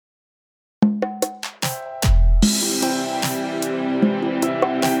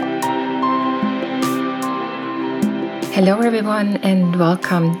Hello, everyone, and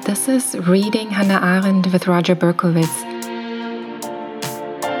welcome. This is Reading Hannah Arendt with Roger Berkowitz,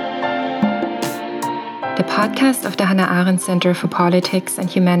 the podcast of the Hannah Arendt Center for Politics and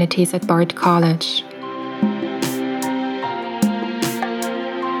Humanities at Bard College.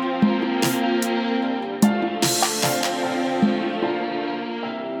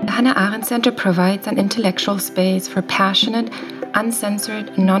 The Hannah Arendt Center provides an intellectual space for passionate,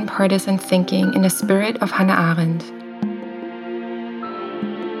 uncensored, nonpartisan thinking in the spirit of Hannah Arendt.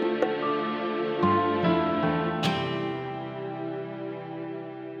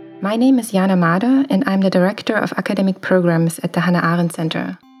 My name is Jana Mader, and I'm the Director of Academic Programs at the Hannah Arendt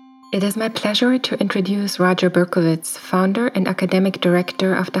Center. It is my pleasure to introduce Roger Berkowitz, founder and academic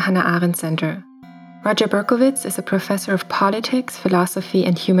director of the Hannah Arendt Center. Roger Berkowitz is a professor of politics, philosophy,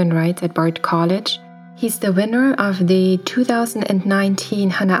 and human rights at Bard College. He's the winner of the 2019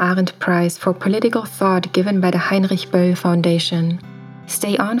 Hannah Arendt Prize for Political Thought given by the Heinrich Böll Foundation.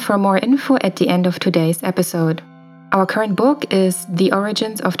 Stay on for more info at the end of today's episode. Our current book is The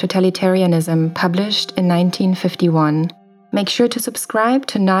Origins of Totalitarianism, published in 1951. Make sure to subscribe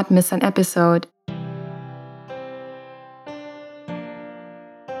to not miss an episode.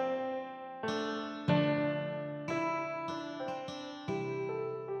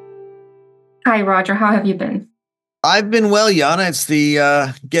 Hi, Roger. How have you been? I've been well, Jana. It's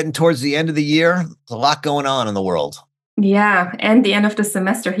the getting towards the end of the year. There's a lot going on in the world. Yeah, and the end of the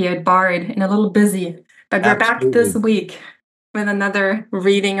semester here at Bard, and a little busy. But we're back this week with another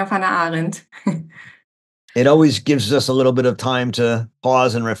reading of Hannah Arendt. It always gives us a little bit of time to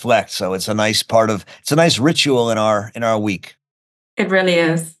pause and reflect. So it's a nice ritual in our week. It really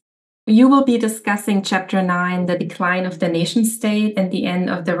is. You will be discussing Chapter 9, The Decline of the Nation State and the End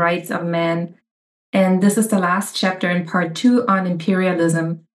of the Rights of Man. And this is the last chapter in Part 2 on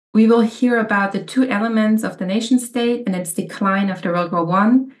imperialism. We will hear about the two elements of the nation state and its decline after World War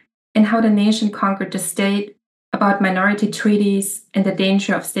I, and how the nation conquered the state, about minority treaties and the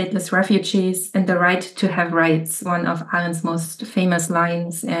danger of stateless refugees and the right to have rights, one of Arendt's most famous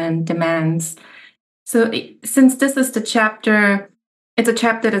lines and demands. So since this is the chapter, it's a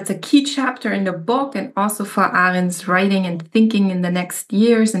chapter that's a key chapter in the book and also for Arendt's writing and thinking in the next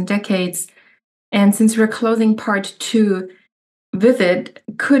years and decades. And since we're closing Part 2 with it,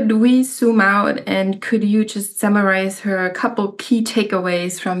 could we zoom out and could you just summarize her a couple key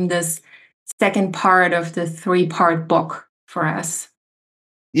takeaways from this second part of the three-part book for us?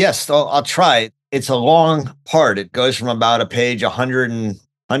 Yes, I'll try. It's a long part. It goes from about a page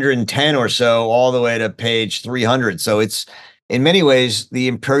 110 or so all the way to page 300. So it's, in many ways, the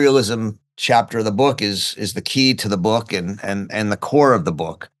imperialism chapter of the book is the key to the book and the core of the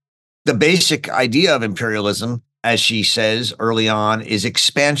book. The basic idea of imperialism, as she says early on, is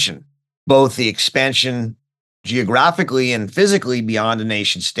expansion, both the expansion geographically and physically beyond a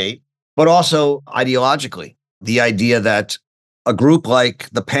nation state, but also ideologically. The idea that a group like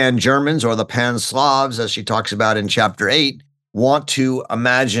the Pan-Germans or the Pan-Slavs, as she talks about in Chapter 8, want to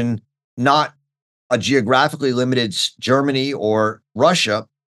imagine not a geographically limited Germany or Russia,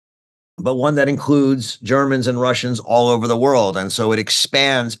 but one that includes Germans and Russians all over the world. And so it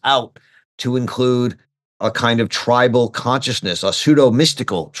expands out to include a kind of tribal consciousness, a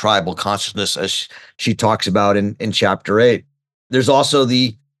pseudo-mystical tribal consciousness, as she talks about in Chapter 8. There's also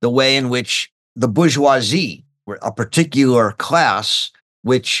the way in which the bourgeoisie, a particular class,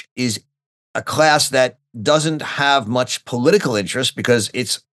 which is a class that doesn't have much political interest because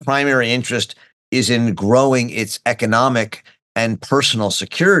its primary interest is in growing its economic and personal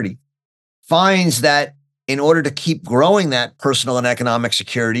security, finds that in order to keep growing that personal and economic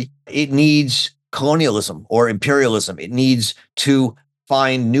security, it needs colonialism or imperialism. It needs to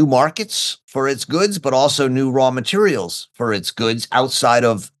find new markets for its goods, but also new raw materials for its goods outside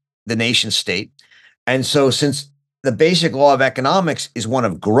of the nation state. And so since the basic law of economics is one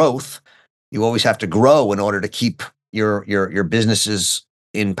of growth, you always have to grow in order to keep your businesses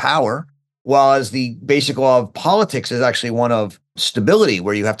in power, while as the basic law of politics is actually one of stability,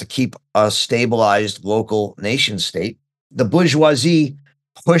 where you have to keep a stabilized local nation state. The bourgeoisie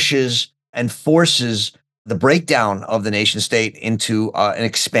pushes and forces the breakdown of the nation state into an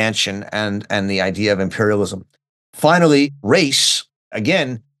expansion and the idea of imperialism. Finally, race.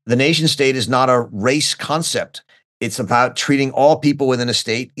 Again, the nation state is not a race concept. It's about treating all people within a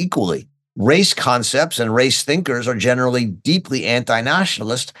state equally. Race concepts and race thinkers are generally deeply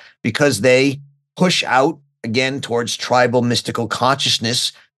anti-nationalist because they push out, again, towards tribal mystical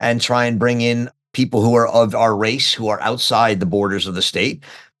consciousness and try and bring in people who are of our race, who are outside the borders of the state,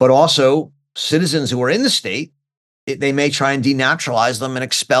 but also citizens who are in the state. They may try and denaturalize them and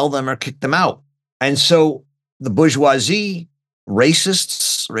expel them or kick them out. And so the bourgeoisie,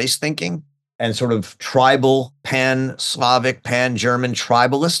 racists, race thinking, and sort of tribal, pan-Slavic, pan-German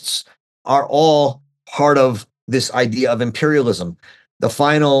tribalists are all part of this idea of imperialism. The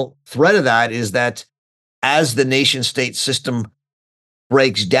final thread of that is that as the nation state system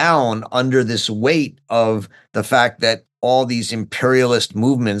breaks down under this weight of the fact that all these imperialist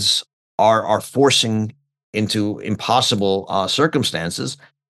movements are forcing into impossible circumstances,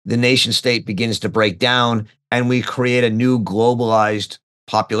 the nation state begins to break down, and we create a new globalized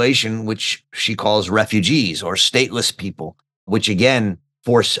population, which she calls refugees or stateless people, which again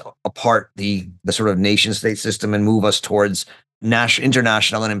force apart the sort of nation state system and move us towards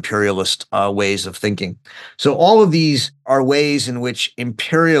international and imperialist ways of thinking. So all of these are ways in which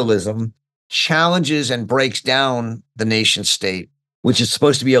imperialism challenges and breaks down the nation state, which is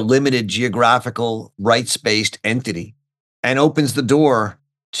supposed to be a limited geographical rights-based entity, and opens the door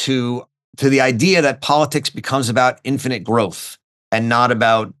to the idea that politics becomes about infinite growth and not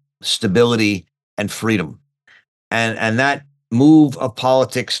about stability and freedom. And that move of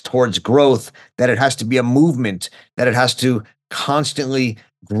politics towards growth, that it has to be a movement, that it has to constantly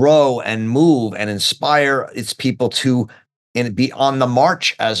grow and move and inspire its people to and be on the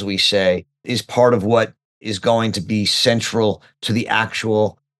march, as we say, is part of what is going to be central to the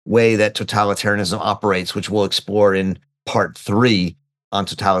actual way that totalitarianism operates, which we'll explore in part 3 on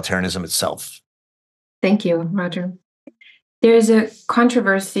totalitarianism itself. Thank you, Roger. There's a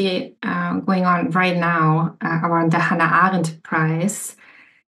controversy going on right now around the Hannah Arendt Prize,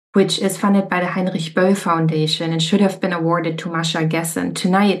 which is funded by the Heinrich Böll Foundation and should have been awarded to Masha Gessen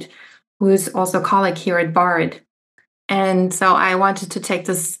tonight, who is also a colleague here at Bard. And so I wanted to take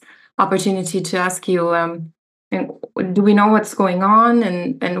this opportunity to ask you, do we know what's going on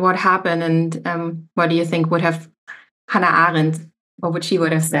and what happened? And what do you think would have Hannah Arendt, what would she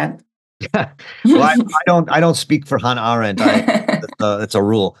would have said? Well, I don't speak for Hannah Arendt. That's a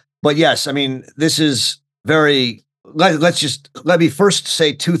rule. But yes, I mean, this is very. Let me first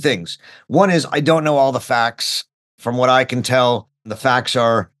say two things. One is I don't know all the facts. From what I can tell, the facts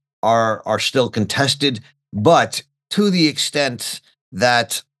are still contested. But to the extent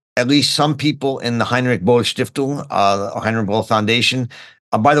that at least some people in the Heinrich Böll Stiftung, Heinrich Böll Foundation.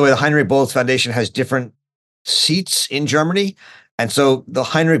 By the way, the Heinrich Böll Foundation has different seats in Germany. And so the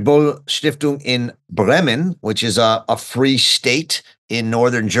Heinrich Böll Stiftung in Bremen, which is a free state in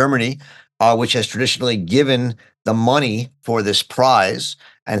northern Germany, which has traditionally given the money for this prize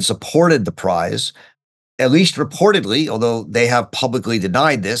and supported the prize, at least reportedly, although they have publicly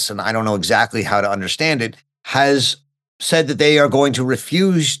denied this, and I don't know exactly how to understand it, has said that they are going to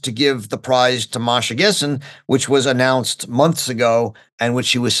refuse to give the prize to Masha Gessen, which was announced months ago and which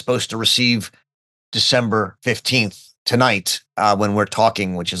she was supposed to receive December 15th, tonight, when we're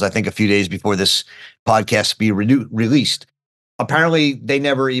talking, which is, I think, a few days before this podcast be released. Apparently, they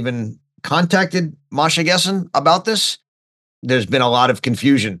never even contacted Masha Gessen about this. There's been a lot of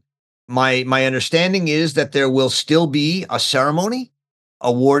confusion. My understanding is that there will still be a ceremony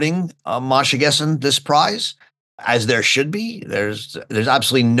awarding Masha Gessen this prize, as there should be. There's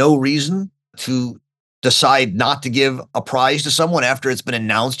absolutely no reason to decide not to give a prize to someone after it's been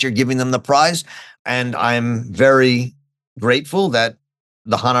announced you're giving them the prize. And I'm very grateful that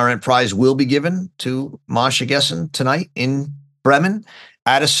the Hannah Arendt Prize will be given to Masha Gessen tonight in Bremen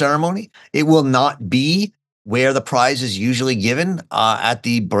at a ceremony. It will not be where the prize is usually given, at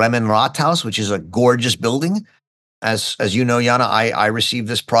the Bremen Rathaus, which is a gorgeous building. As you know, Jana, I received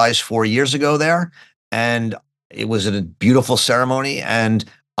this prize 4 years ago there, and it was a beautiful ceremony. And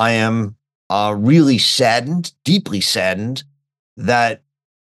I am really saddened, deeply saddened, that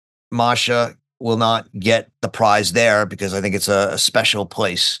Masha will not get the prize there, because I think it's a special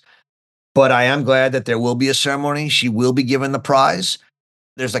place. But I am glad that there will be a ceremony. She will be given the prize.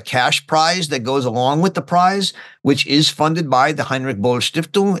 There's a cash prize that goes along with the prize, which is funded by the Heinrich Böll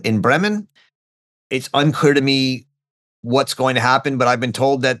Stiftung in Bremen. It's unclear to me what's going to happen, but I've been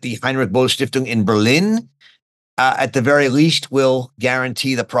told that the Heinrich Böll Stiftung in Berlin, at the very least, will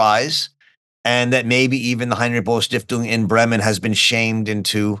guarantee the prize, and that maybe even the Heinrich Böll Stiftung in Bremen has been shamed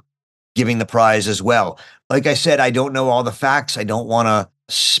into giving the prize as well. Like I said, I don't know all the facts. I don't want to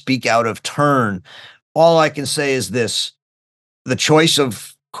speak out of turn. All I can say is this: the choice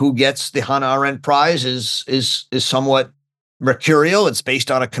of who gets the Hannah Arendt Prize is somewhat mercurial. It's based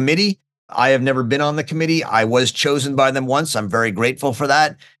on a committee. I have never been on the committee. I was chosen by them once. I'm very grateful for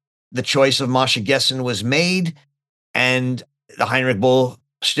that. The choice of Masha Gessen was made, and the Heinrich Böll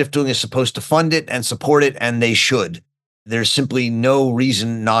Stiftung is supposed to fund it and support it, and they should. There's simply no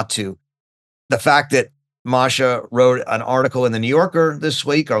reason not to. The fact that Masha wrote an article in the New Yorker this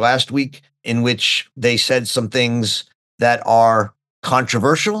week or last week in which they said some things that are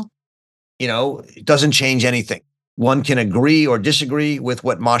controversial, it doesn't change anything. One can agree or disagree with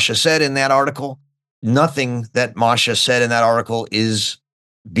what Masha said in that article. Nothing that Masha said in that article is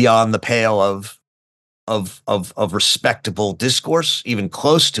beyond the pale of respectable discourse, even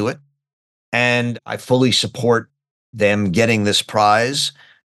close to it. And I fully support them getting this prize.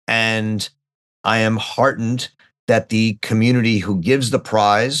 And I am heartened that the community who gives the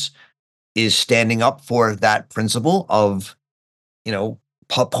prize is standing up for that principle of,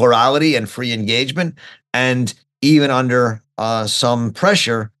 plurality and free engagement. And even under some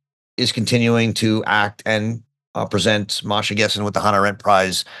pressure, is continuing to act and present Masha Gessen with the Hannah Arendt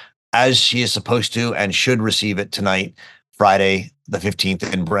Prize as she is supposed to and should receive it tonight, Friday, the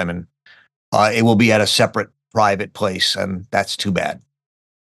 15th in Bremen. It will be at a separate private place, and that's too bad.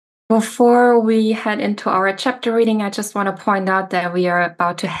 Before we head into our chapter reading, I just want to point out that we are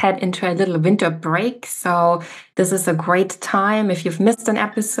about to head into a little winter break. So this is a great time, if you've missed an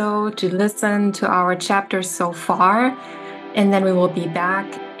episode, to listen to our chapters so far. And then we will be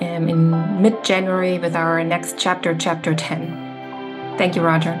back in mid-January with our next chapter, chapter 10. Thank you,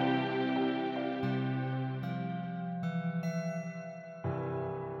 Roger.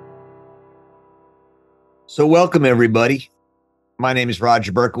 So welcome, everybody. My name is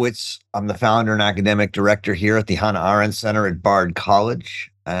Roger Berkowitz. I'm the founder and academic director here at the Hannah Arendt Center at Bard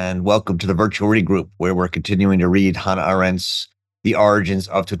College. And welcome to the virtual reading group, where we're continuing to read Hannah Arendt's The Origins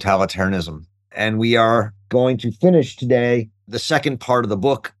of Totalitarianism. And we are going to finish today the second part of the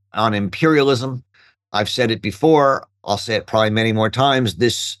book on imperialism. I've said it before. I'll say it probably many more times.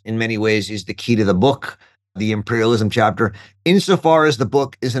 This, in many ways, is the key to the book, the imperialism chapter, insofar as the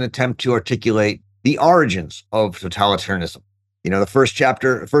book is an attempt to articulate the origins of totalitarianism.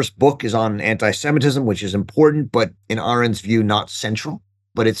 The first book is on anti-Semitism, which is important, but in Arendt's view, not central,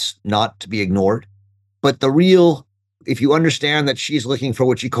 but it's not to be ignored. But if you understand that she's looking for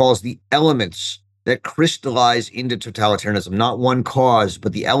what she calls the elements that crystallize into totalitarianism, not one cause,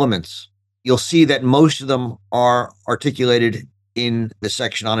 but the elements, you'll see that most of them are articulated in the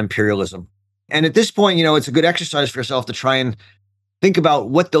section on imperialism. And at this point, it's a good exercise for yourself to try and think about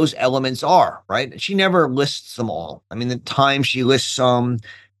what those elements are, right? She never lists them all. I mean, the time she lists some,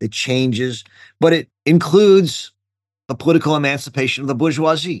 it changes, but it includes the political emancipation of the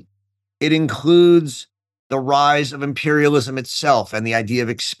bourgeoisie. It includes the rise of imperialism itself and the idea of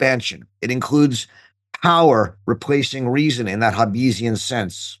expansion. It includes power replacing reason in that Hobbesian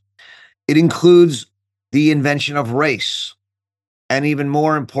sense. It includes the invention of race, and even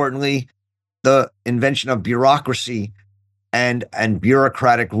more importantly, the invention of bureaucracy and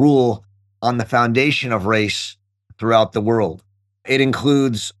bureaucratic rule on the foundation of race throughout the world. It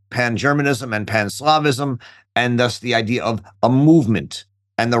includes pan-Germanism and pan-Slavism, and thus the idea of a movement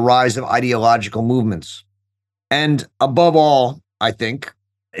and the rise of ideological movements. And above all, I think,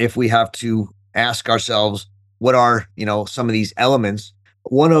 if we have to ask ourselves, what are, some of these elements,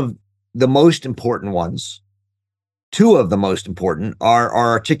 one of the most important ones, two of the most important are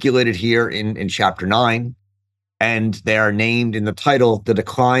articulated here in chapter 9, and they are named in the title, The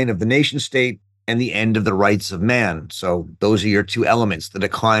Decline of the Nation State and the End of the Rights of Man. So those are your two elements, the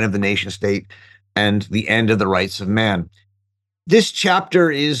decline of the nation state and the end of the rights of man. This chapter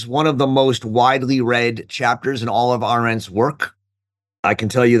is one of the most widely read chapters in all of Arendt's work. I can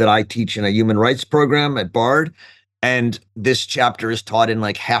tell you that I teach in a human rights program at Bard, and this chapter is taught in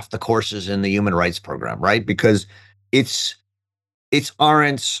like half the courses in the human rights program, right? Because it's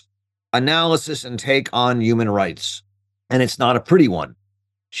Arendt's analysis and take on human rights, and it's not a pretty one.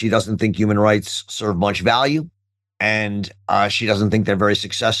 She doesn't think human rights serve much value, and she doesn't think they're very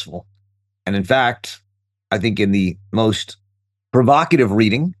successful. And in fact, I think in the most provocative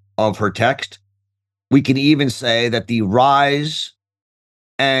reading of her text, we can even say that the rise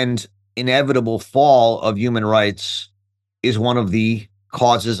and inevitable fall of human rights is one of the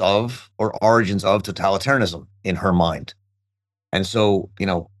causes of or origins of totalitarianism in her mind. And so,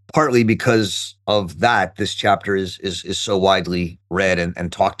 partly because of that, this chapter is so widely read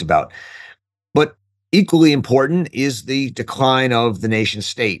and talked about. But equally important is the decline of the nation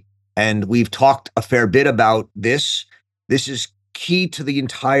state. And we've talked a fair bit about this. This is key to the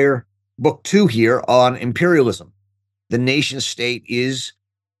entire book 2 here on imperialism. The nation state is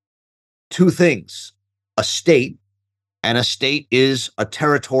two things: a state, and a state is a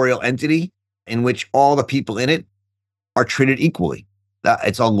territorial entity in which all the people in it are treated equally.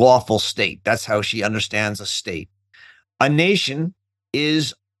 It's a lawful state. That's how she understands a state. A nation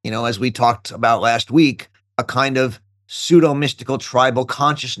is, as we talked about last week, a kind of pseudo-mystical tribal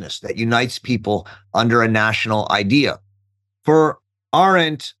consciousness that unites people under a national idea. For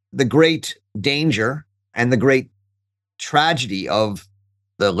Arendt, the great danger and the great tragedy of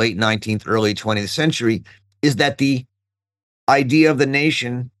the late 19th, early 20th century is that the idea of the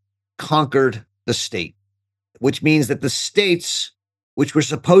nation conquered the state, which means that the states, which were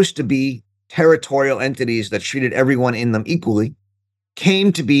supposed to be territorial entities that treated everyone in them equally,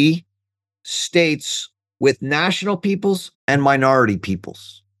 came to be states with national peoples and minority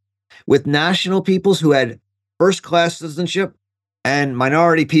peoples, with national peoples who had first class citizenship and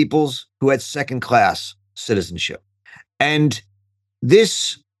minority peoples who had second class citizenship. And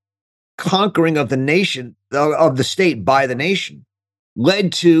this conquering of the nation, of the state by the nation,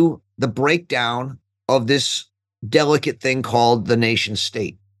 led to the breakdown of this delicate thing called the nation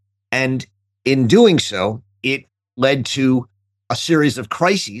state. And in doing so, it led to a series of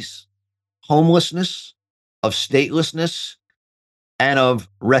crises, homelessness, of statelessness, and of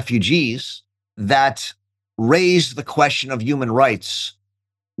refugees that raised the question of human rights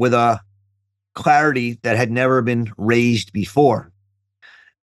with a clarity that had never been raised before.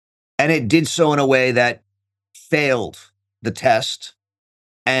 And it did so in a way that failed the test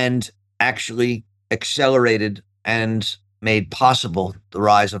and actually accelerated and made possible the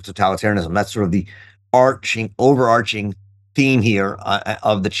rise of totalitarianism. That's sort of the overarching theme here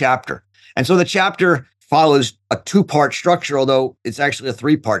of the chapter. And so the chapter follows a two-part structure, although it's actually a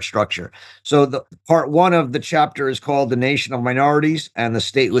three-part structure. So the part one of the chapter is called The Nation of Minorities and the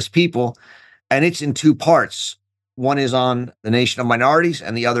Stateless People, and it's in two parts. One is on the nation of minorities,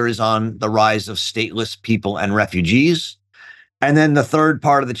 and the other is on the rise of stateless people and refugees. And then the third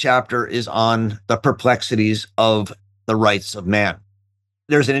part of the chapter is on the perplexities of the rights of man.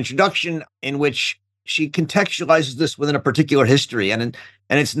 There's an introduction in which she contextualizes this within a particular history, and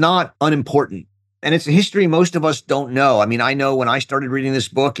it's not unimportant. And it's a history most of us don't know. I mean, I know when I started reading this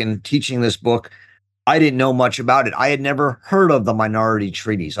book and teaching this book, I didn't know much about it. I had never heard of the minority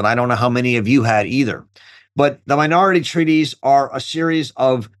treaties, and I don't know how many of you had either. But the minority treaties are a series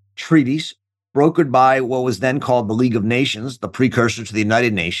of treaties brokered by what was then called the League of Nations, the precursor to the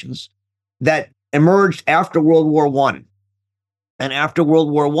United Nations, that emerged after World War I. And after World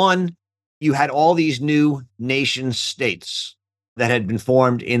War I, you had all these new nation states that had been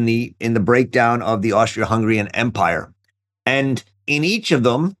formed in the breakdown of the Austro-Hungarian Empire. And in each of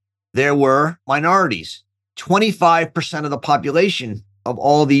them, there were minorities. 25% of the population of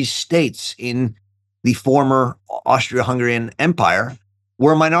all these states in the former Austro-Hungarian Empire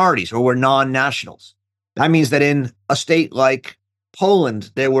were minorities or were non-nationals. That means that in a state like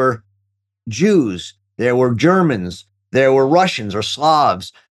Poland, there were Jews, there were Germans, there were Russians or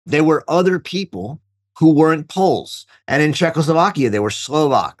Slavs, there were other people who weren't Poles. And in Czechoslovakia, there were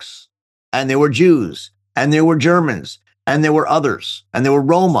Slovaks, and there were Jews, and there were Germans, and there were others, and there were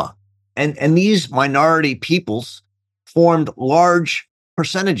Roma. And these minority peoples formed large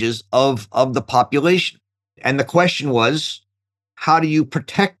percentages of the population. And the question was, how do you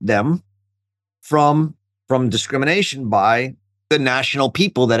protect them from discrimination by the national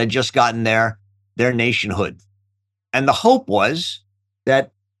people that had just gotten their nationhood? And the hope was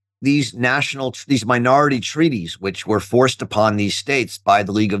that these minority treaties, which were forced upon these states by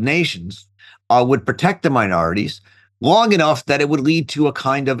the League of Nations, would protect the minorities long enough that it would lead to a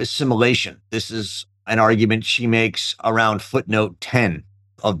kind of assimilation. This is an argument she makes around footnote 10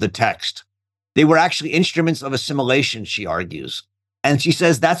 of the text. They were actually instruments of assimilation, she argues. And she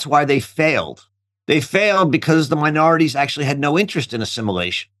says that's why they failed. They failed because the minorities actually had no interest in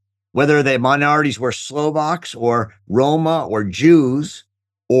assimilation. Whether the minorities were Slovaks or Roma or Jews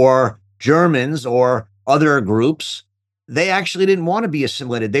or Germans or other groups, they actually didn't want to be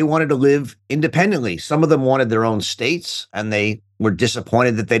assimilated. They wanted to live independently. Some of them wanted their own states, and they were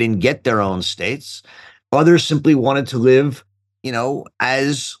disappointed that they didn't get their own states. Others simply wanted to live,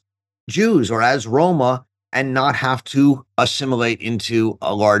 as Jews or as Roma and not have to assimilate into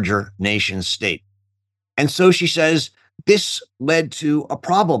a larger nation state. And so she says this led to a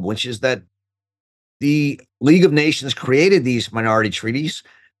problem, which is that the League of Nations created these minority treaties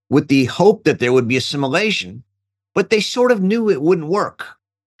with the hope that there would be assimilation, but they sort of knew it wouldn't work.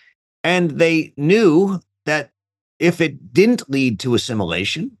 And they knew that if it didn't lead to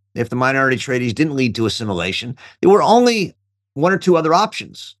assimilation, if the minority treaties didn't lead to assimilation, there were only one or two other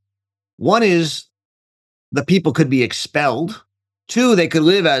options. One is the people could be expelled. Two, they could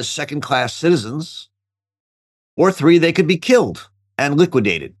live as second-class citizens. Or three, they could be killed and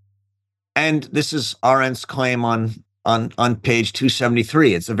liquidated. And this is Arendt's claim on page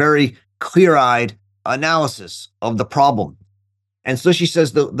 273. It's a very clear-eyed analysis of the problem. And so she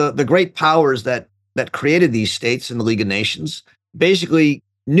says the great powers that created these states in the League of Nations basically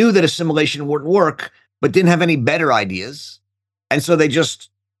knew that assimilation wouldn't work, but didn't have any better ideas. And so they just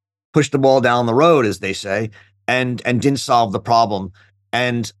pushed the ball down the road, as they say, and didn't solve the problem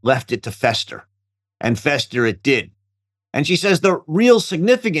and left it to fester. And fester it did. And she says the real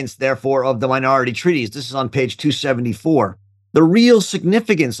significance, therefore, of the minority treaties, this is on page 274, the real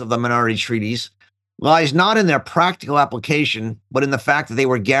significance of the minority treaties lies not in their practical application, but in the fact that they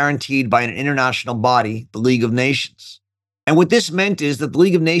were guaranteed by an international body, the League of Nations. And what this meant is that the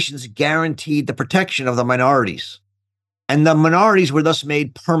League of Nations guaranteed the protection of the minorities, and the minorities were thus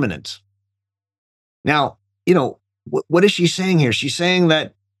made permanent. Now, what is she saying here? She's saying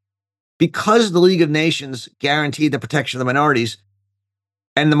that because the League of Nations guaranteed the protection of the minorities,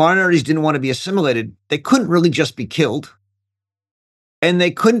 and the minorities didn't want to be assimilated, they couldn't really just be killed, and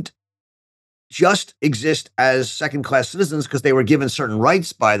they couldn't just exist as second-class citizens because they were given certain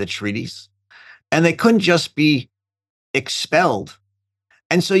rights by the treaties, and they couldn't just be expelled.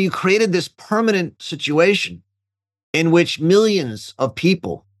 And so you created this permanent situation in which millions of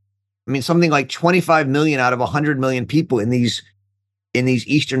people, something like 25 million out of 100 million people in these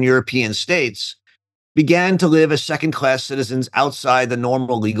Eastern European states began to live as second-class citizens outside the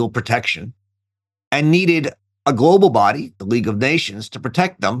normal legal protection and needed a global body, the League of Nations, to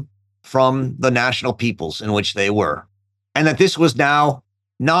protect them from the national peoples in which they were. And that this was now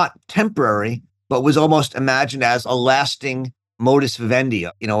not temporary, but was almost imagined as a lasting modus vivendi,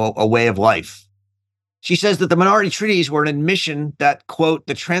 a way of life. She says that the minority treaties were an admission that, quote,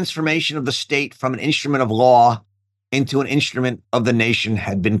 the transformation of the state from an instrument of law into an instrument of the nation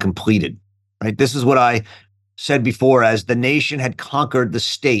had been completed, right? This is what I said before, as the nation had conquered the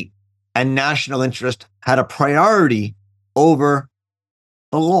state and national interest had a priority over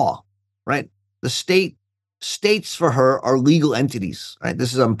the law, right? The states for her are legal entities, right?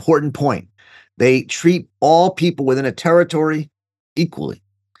 This is an important point. They treat all people within a territory equally.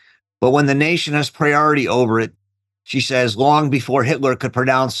 But when the nation has priority over it, she says, long before Hitler could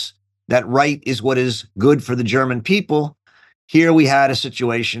pronounce that right is what is good for the German people, here we had a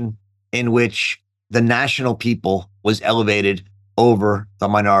situation in which the national people was elevated over the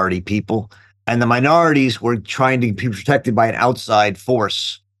minority people, and the minorities were trying to be protected by an outside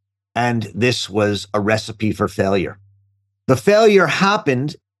force. And this was a recipe for failure. The failure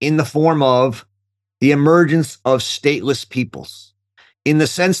happened in the form of the emergence of stateless peoples, in the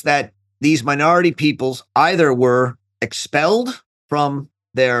sense that these minority peoples either were expelled from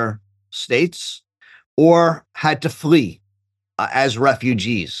their states or had to flee as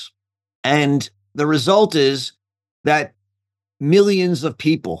refugees. And the result is that millions of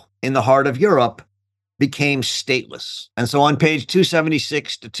people in the heart of Europe became stateless. And so on page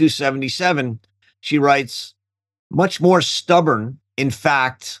 276 to 277, she writes, much more stubborn in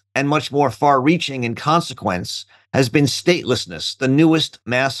fact and much more far-reaching in consequence has been statelessness, the newest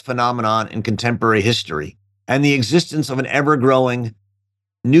mass phenomenon in contemporary history, and the existence of an ever-growing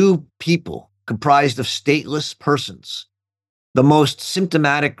new people comprised of stateless persons, the most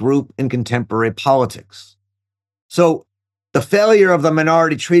symptomatic group in contemporary politics. So the failure of the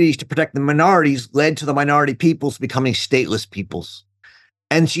minority treaties to protect the minorities led to the minority peoples becoming stateless peoples.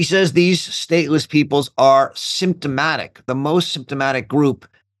 And she says these stateless peoples are symptomatic, the most symptomatic group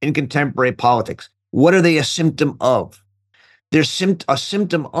in contemporary politics. What are they a symptom of? They're a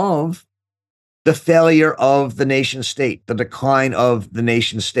symptom of the failure of the nation state, the decline of the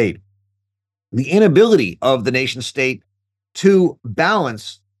nation state, the inability of the nation state to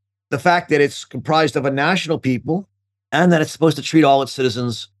balance the fact that it's comprised of a national people and that it's supposed to treat all its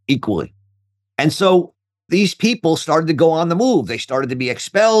citizens equally. And so these people started to go on the move. They started to be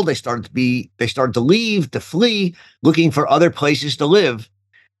expelled. They started to leave, to flee, looking for other places to live.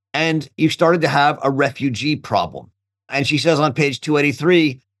 And you started to have a refugee problem. And she says on page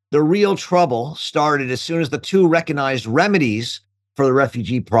 283, the real trouble started as soon as the two recognized remedies for the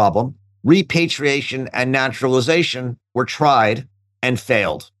refugee problem, repatriation and naturalization, were tried and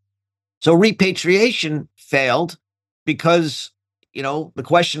failed. So repatriation failed because, the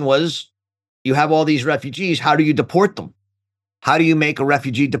question was, you have all these refugees, how do you deport them? How do you make a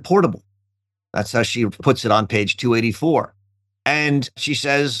refugee deportable? That's how she puts it on page 284. And she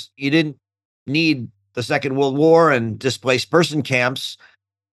says you didn't need the Second World War and displaced person camps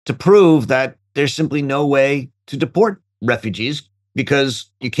to prove that there's simply no way to deport refugees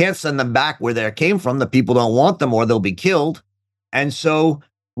because you can't send them back where they came from. The people don't want them or they'll be killed. And so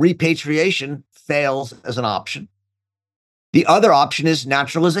repatriation fails as an option. The other option is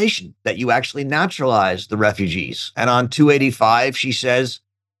naturalization, that you actually naturalize the refugees. And on 285, she says,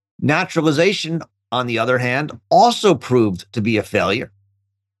 naturalization, on the other hand, also proved to be a failure.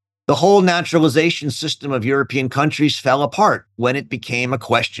 The whole naturalization system of European countries fell apart when it became a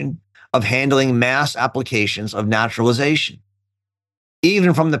question of handling mass applications of naturalization.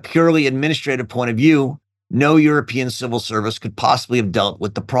 Even from the purely administrative point of view, no European civil service could possibly have dealt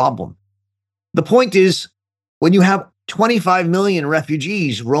with the problem. The point is, when you have 25 million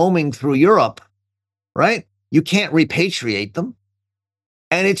refugees roaming through Europe, right? You can't repatriate them.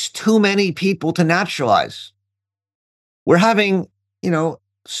 And it's too many people to naturalize. We're having,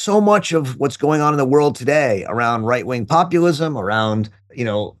 so much of what's going on in the world today around right-wing populism, around,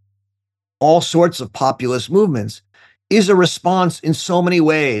 all sorts of populist movements is a response in so many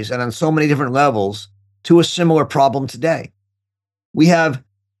ways and on so many different levels to a similar problem today. We have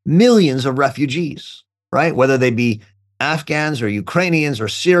millions of refugees, right? Whether they be Afghans or Ukrainians or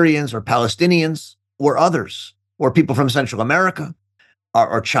Syrians or Palestinians or others, or people from Central America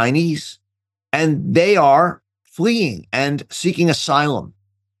or Chinese, and they are fleeing and seeking asylum.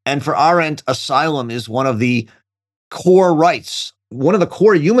 And for Arendt, asylum is one of the core rights, one of the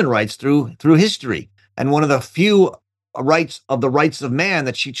core human rights through history, and one of the few rights of man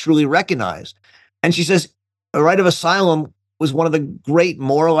that she truly recognized. And she says the right of asylum was one of the great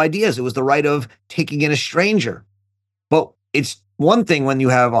moral ideas. It was the right of taking in a stranger. But it's one thing when you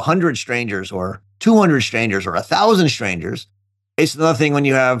have 100 strangers or 200 strangers or 1,000 strangers. It's another thing when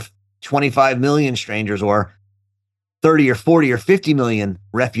you have 25 million strangers or 30 or 40 or 50 million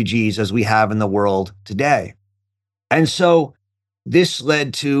refugees as we have in the world today. And so this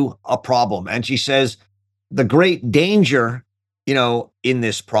led to a problem. And she says the great danger, in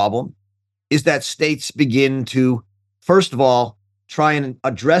this problem is that states begin to, first of all, try and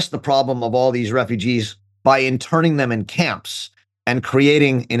address the problem of all these refugees by interning them in camps and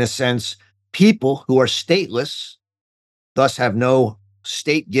creating, in a sense, people who are stateless, thus have no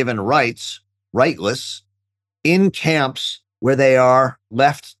state-given rights, rightless, in camps where they are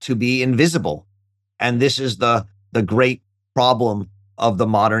left to be invisible. And this is the great problem of the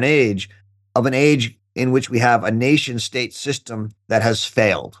modern age, of an age in which we have a nation-state system that has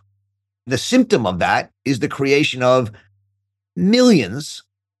failed. The symptom of that is the creation of millions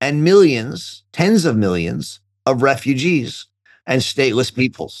and millions, tens of millions of refugees and stateless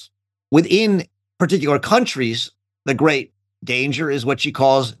peoples. Within particular countries, the great danger is what she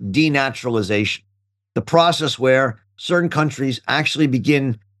calls denaturalization, the process where certain countries actually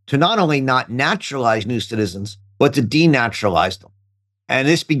begin to not only not naturalize new citizens, but to denaturalize them. And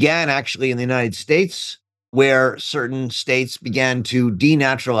this began actually in the United States, where certain states began to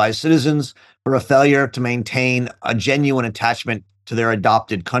denaturalize citizens for a failure to maintain a genuine attachment to their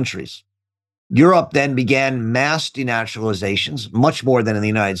adopted countries. Europe then began mass denaturalizations, much more than in the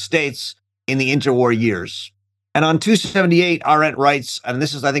United States, in the interwar years. And on 278, Arendt writes, and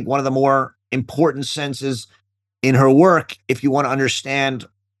this is, I think, one of the more important senses in her work, if you want to understand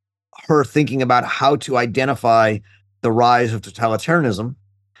her thinking about how to identify the rise of totalitarianism.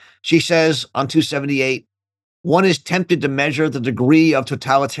 She says on 278, one is tempted to measure the degree of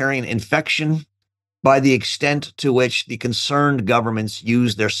totalitarian infection by the extent to which the concerned governments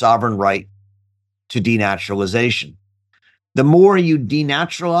use their sovereign right to denaturalization. The more you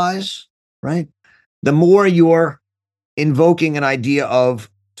denaturalize, right, the more you're invoking an idea of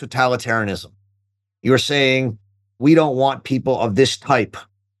totalitarianism. You're saying, we don't want people of this type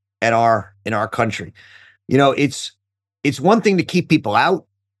in our country. It's one thing to keep people out.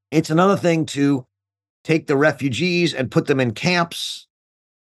 It's another thing to take the refugees and put them in camps.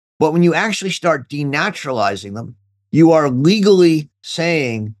 But when you actually start denaturalizing them, you are legally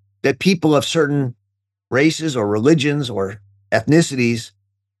saying that people of certain races or religions or ethnicities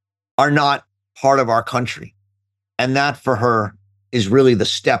are not part of our country. And that, for her, is really the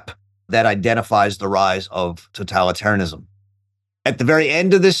step that identifies the rise of totalitarianism. At the very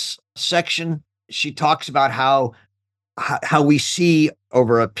end of this section, she talks about how we see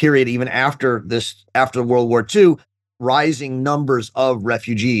over a period, even after World War II, rising numbers of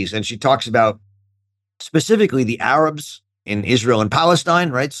refugees. And she talks about specifically the Arabs in Israel and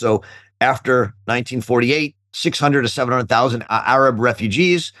Palestine, right? So after 1948, 600 to 700,000 Arab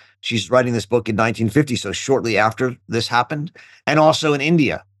refugees. She's writing this book in 1950, so shortly after this happened. And also in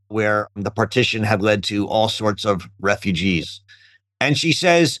India, where the partition had led to all sorts of refugees. And she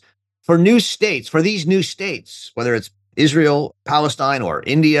says, for these new states, whether it's Israel, Palestine, or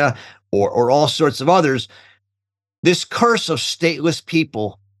India, or all sorts of others, this curse of stateless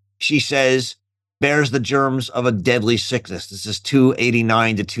people, she says, bears the germs of a deadly sickness. This is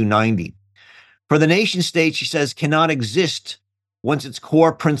 289 to 290. For the nation state, she says, cannot exist once its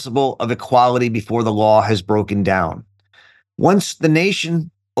core principle of equality before the law has broken down. Once the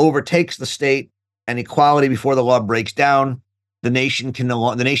nation overtakes the state and equality before the law breaks down, the nation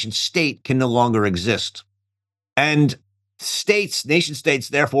state can no longer exist. And nation states,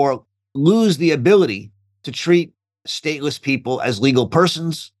 therefore, lose the ability to treat stateless people as legal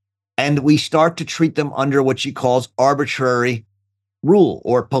persons, and we start to treat them under what she calls arbitrary rule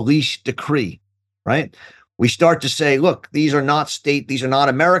or police decree, right? We start to say, look, these are not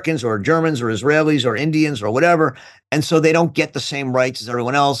Americans or Germans or Israelis or Indians or whatever. And so they don't get the same rights as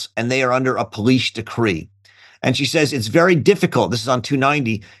everyone else, and they are under a police decree. And she says it's very difficult. This is on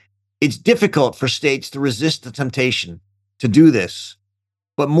 290. It's difficult for states to resist the temptation to do this.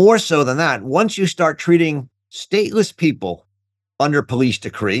 But more so than that, once you start treating stateless people under police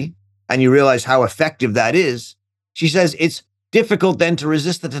decree, and you realize how effective that is, she says it's difficult then to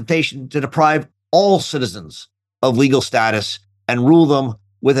resist the temptation to deprive all citizens of legal status and rule them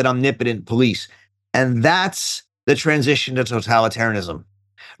with an omnipotent police. And that's the transition to totalitarianism,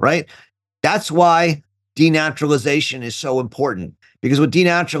 right? That's why denaturalization is so important, because what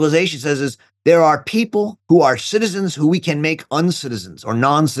denaturalization says is there are people who are citizens who we can make uncitizens or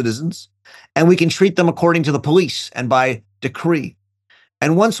non-citizens, and we can treat them according to the police and by decree.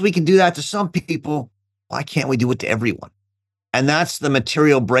 And once we can do that to some people, why can't we do it to everyone? And that's the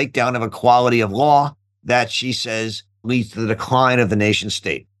material breakdown of equality of law that she says leads to the decline of the nation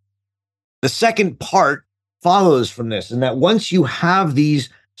state. The second part follows from this, and that once you have these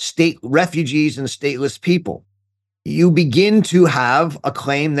state refugees and stateless people, you begin to have a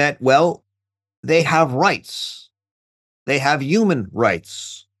claim that, well, they have rights. They have human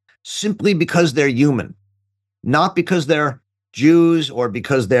rights simply because they're human, not because they're Jews or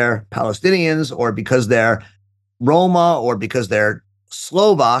because they're Palestinians or because they're Roma or because they're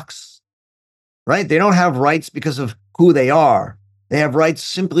Slovaks, right? They don't have rights because of who they are. They have rights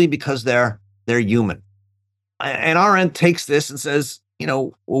simply because they're human. And Arendt takes this and says,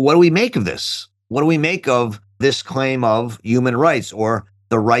 well, what do we make of this? What do we make of this claim of human rights or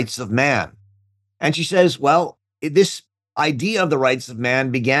the rights of man? And she says, well, this idea of the rights of man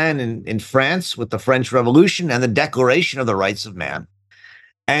began in France with the French Revolution and the Declaration of the Rights of Man.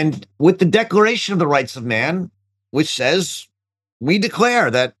 And with the Declaration of the Rights of Man, which says we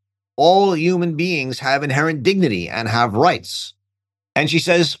declare that all human beings have inherent dignity and have rights. And she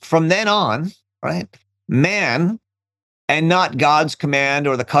says from then on, right, man and not God's command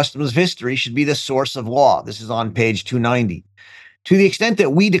or the customs of history should be the source of law. This is on page 290. To the extent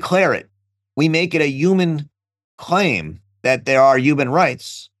that we declare it, we make it a human claim that there are human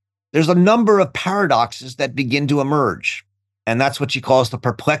rights. There's a number of paradoxes that begin to emerge. And that's what she calls the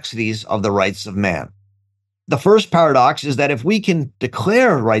perplexities of the rights of man. The first paradox is that if we can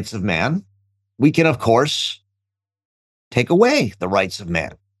declare rights of man, we can, of course, take away the rights of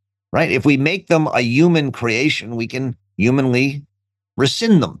man, right? If we make them a human creation, we can humanly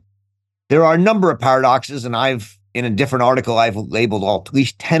rescind them. There are a number of paradoxes, and in a different article, I've labeled at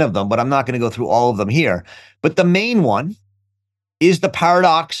least 10 of them, but I'm not going to go through all of them here. But the main one is the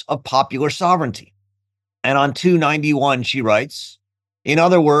paradox of popular sovereignty. And on 291, she writes, in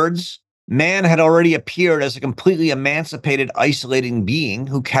other words, man had already appeared as a completely emancipated, isolating being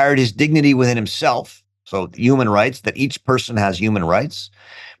who carried his dignity within himself, so human rights, that each person has human rights,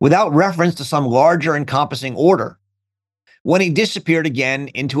 without reference to some larger encompassing order, when he disappeared again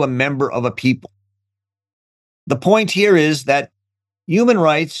into a member of a people. The point here is that human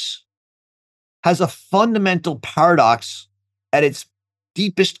rights has a fundamental paradox at its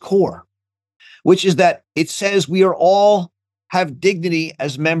deepest core, which is that it says we are all have dignity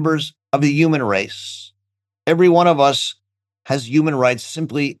as members of the human race. Every one of us has human rights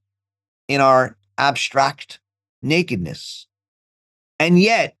simply in our abstract nakedness. And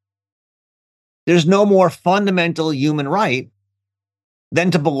yet, there's no more fundamental human right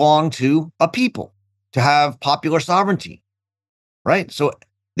than to belong to a people, to have popular sovereignty, right? So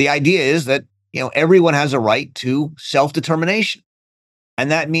the idea is that, everyone has a right to self-determination.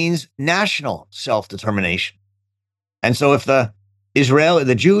 And that means national self-determination. And so if the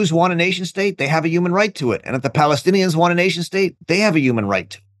Jews want a nation state, they have a human right to it. And if the Palestinians want a nation state, they have a human right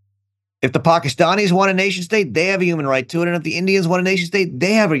to it. If the Pakistanis want a nation state, they have a human right to it. And if the Indians want a nation state,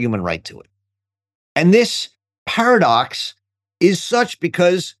 they have a human right to it. And this paradox is such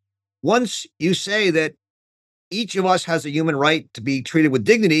because once you say that each of us has a human right to be treated with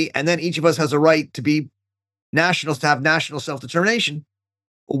dignity, and then each of us has a right to be to have national self-determination,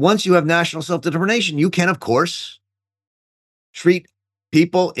 once you have national self-determination, you can, of course, treat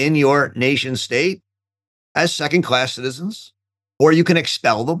people in your nation state as second-class citizens, or you can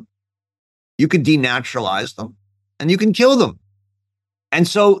expel them, you can denaturalize them, and you can kill them. And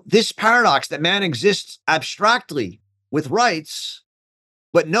so this paradox that man exists abstractly with rights,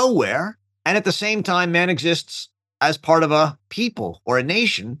 but nowhere, and at the same time man exists as part of a people or a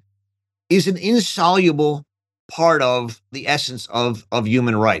nation, is an insoluble part of the essence of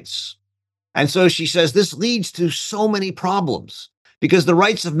human rights. And so she says this leads to so many problems because the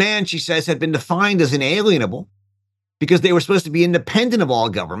rights of man, she says, had been defined as inalienable because they were supposed to be independent of all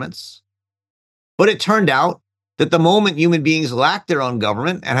governments. But it turned out that the moment human beings lacked their own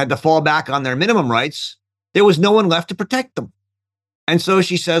government and had to fall back on their minimum rights, there was no one left to protect them. And so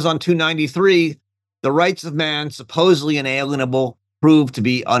she says on 293, the rights of man, supposedly inalienable, proved to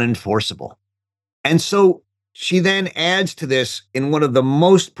be unenforceable. And so she then adds to this in one of the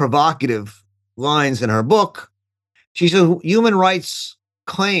most provocative lines in her book. She says human rights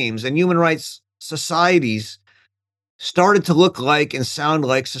claims and human rights societies started to look like and sound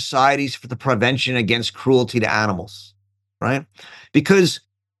like societies for the prevention against cruelty to animals, right? Because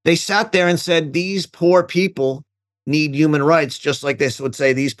they sat there and said, these poor people need human rights, just like this would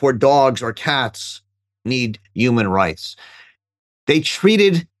say these poor dogs or cats need human rights. They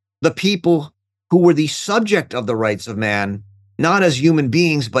treated the people who were the subject of the rights of man not as human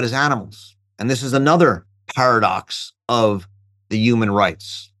beings, but as animals. And this is another paradox of the human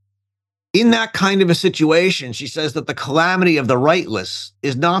rights. In that kind of a situation, she says that the calamity of the rightless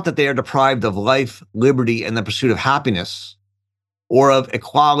is not that they are deprived of life, liberty, and the pursuit of happiness, or of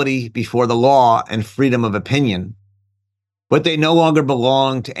equality before the law and freedom of opinion, but they no longer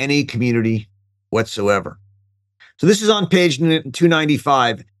belong to any community whatsoever. So this is on page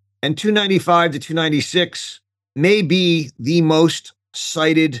 295, and 295 to 296 may be the most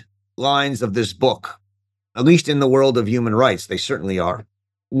cited lines of this book, at least in the world of human rights. They certainly are.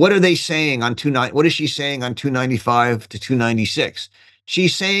 What are they saying on what is she saying on 295 to 296?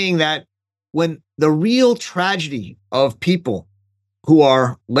 She's saying that when the real tragedy of people who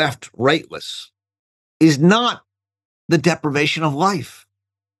are left rightless is not the deprivation of life.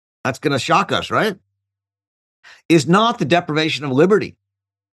 That's going to shock us, right? Is not the deprivation of liberty,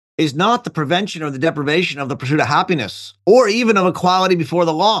 is not the prevention or the deprivation of the pursuit of happiness, or even of equality before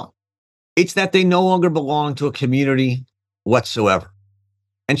the law. It's that they no longer belong to a community whatsoever.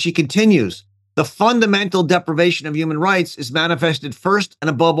 And she continues, the fundamental deprivation of human rights is manifested first and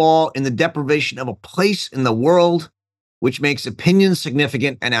above all in the deprivation of a place in the world which makes opinions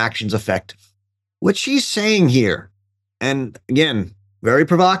significant and actions effective. What she's saying here, and again, very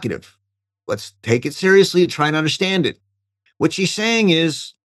provocative, let's take it seriously and try and understand it. What she's saying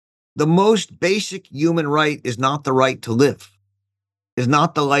is the most basic human right is not the right to live, is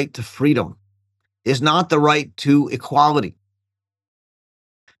not the right to freedom, is not the right to equality.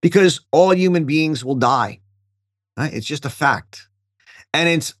 Because all human beings will die. Right? It's just a fact. And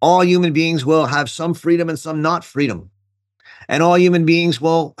it's all human beings will have some freedom and some not freedom. And all human beings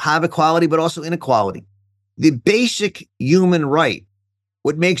will have equality, but also inequality. The basic human right,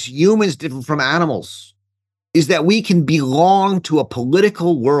 what makes humans different from animals, is that we can belong to a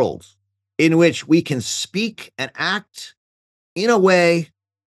political world in which we can speak and act in a way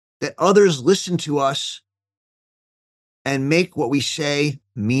that others listen to us and make what we say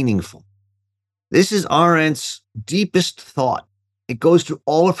meaningful. This is Arendt's deepest thought. It goes through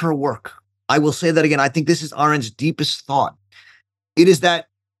all of her work. I will say that again. I think this is Arendt's deepest thought. It is that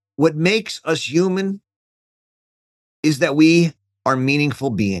what makes us human is that we are meaningful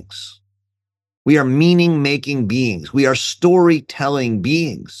beings. We are meaning-making beings. We are storytelling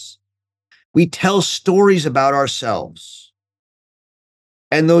beings. We tell stories about ourselves.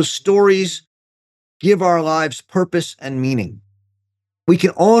 And those stories give our lives purpose and meaning. We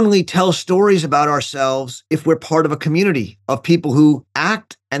can only tell stories about ourselves if we're part of a community of people who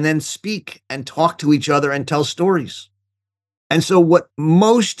act and then speak and talk to each other and tell stories. And so what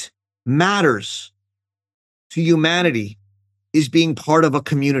most matters to humanity is being part of a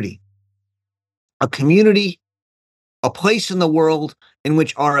community, a place in the world in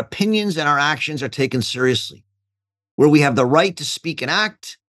which our opinions and our actions are taken seriously, where we have the right to speak and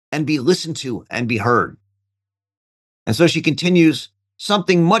act and be listened to and be heard. And so she continues,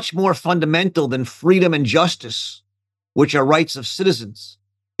 something much more fundamental than freedom and justice, which are rights of citizens,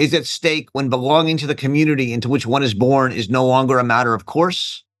 is at stake when belonging to the community into which one is born is no longer a matter of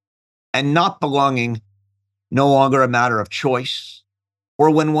course, and not belonging no longer a matter of choice, or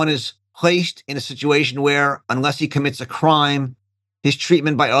when one is placed in a situation where, unless he commits a crime, his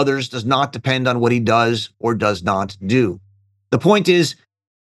treatment by others does not depend on what he does or does not do. The point is,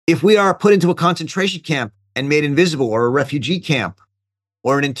 if we are put into a concentration camp and made invisible, or a refugee camp,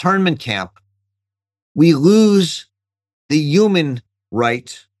 or an internment camp, we lose the human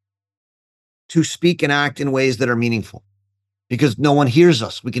right to speak and act in ways that are meaningful because no one hears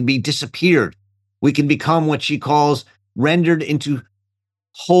us. We can be disappeared. We can become what she calls rendered into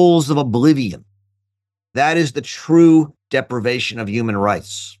holes of oblivion. That is the true deprivation of human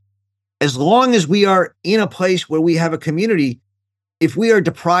rights. As long as we are in a place where we have a community, if we are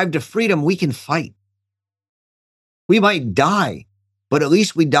deprived of freedom, we can fight. We might die, but at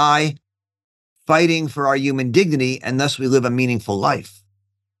least we die fighting for our human dignity, and thus we live a meaningful life.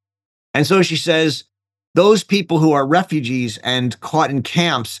 And so she says, those people who are refugees and caught in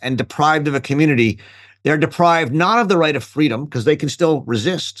camps and deprived of a community, they're deprived not of the right of freedom, because they can still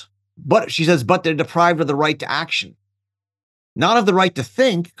resist, but she says, but they're deprived of the right to action. Not of the right to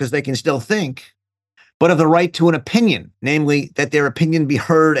think, because they can still think, but of the right to an opinion, namely that their opinion be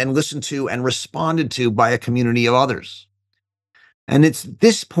heard and listened to and responded to by a community of others. And it's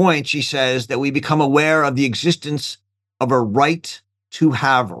this point, she says, that we become aware of the existence of a right to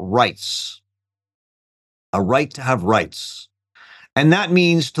have rights. A right to have rights. And that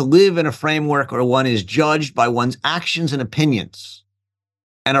means to live in a framework where one is judged by one's actions and opinions,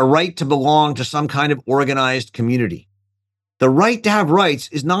 and a right to belong to some kind of organized community. The right to have rights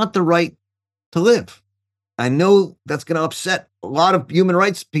is not the right to live. I know that's going to upset a lot of human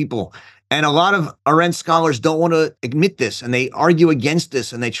rights people, and a lot of Arendt scholars don't want to admit this, and they argue against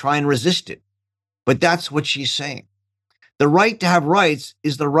this, and they try and resist it. But that's what she's saying. The right to have rights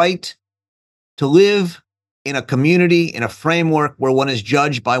is the right to live in a community, in a framework where one is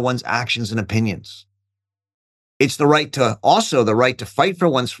judged by one's actions and opinions. It's the right to fight for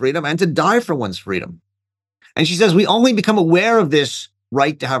one's freedom and to die for one's freedom. And she says we only become aware of this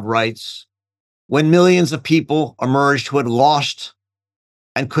right to have rights when millions of people emerged who had lost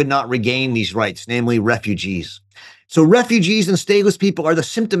and could not regain these rights, namely refugees. So refugees and stateless people are the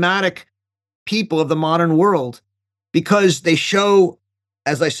symptomatic people of the modern world because they show,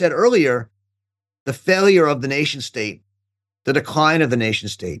 as I said earlier, the failure of the nation state, the decline of the nation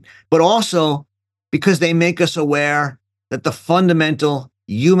state, but also because they make us aware that the fundamental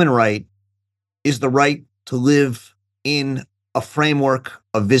human right is the right to live in a framework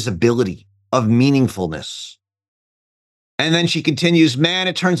of visibility, of meaningfulness. And then she continues, man,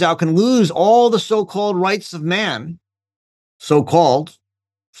 it turns out, can lose all the so-called rights of man, so-called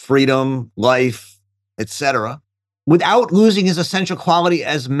freedom, life, etc., without losing his essential quality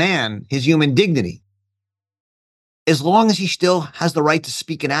as man, his human dignity, as long as he still has the right to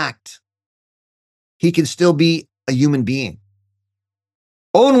speak and act. He can still be a human being.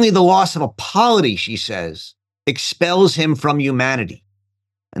 Only the loss of a polity, she says, expels him from humanity.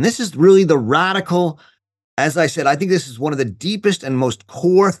 And this is really the radical, as I said, I think this is one of the deepest and most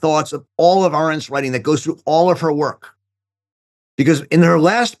core thoughts of all of Arendt's writing that goes through all of her work. Because in her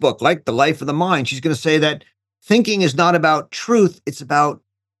last book, like The Life of the Mind, she's going to say that thinking is not about truth, it's about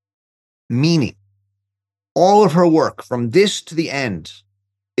meaning. All of her work, from this to the end,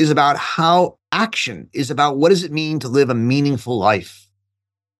 is about how action is about what does it mean to live a meaningful life.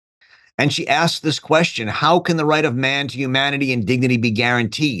 And she asks this question, how can the right of man to humanity and dignity be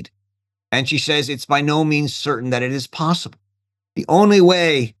guaranteed? And she says it's by no means certain that it is possible. The only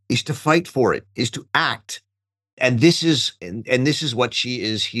way is to fight for it, is to act. And this is what she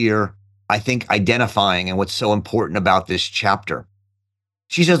is here, I think, identifying, and what's so important about this chapter.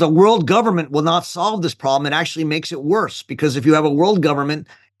 She says a world government will not solve this problem. It actually makes it worse, because if you have a world government,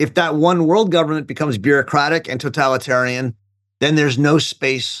 if that one world government becomes bureaucratic and totalitarian, then there's no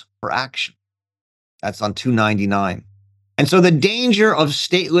space for action. That's on 299. And so the danger of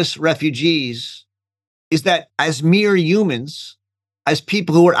stateless refugees is that as mere humans, as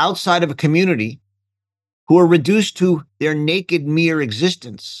people who are outside of a community, who are reduced to their naked mere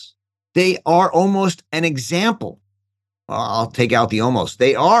existence, they are almost an example. Well, I'll take out the almost.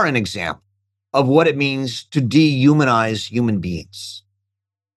 They are an example of what it means to dehumanize human beings.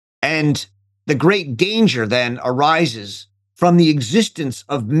 And the great danger then arises from the existence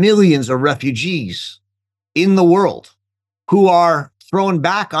of millions of refugees in the world who are thrown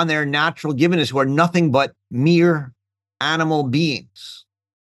back on their natural givenness, who are nothing but mere animal beings,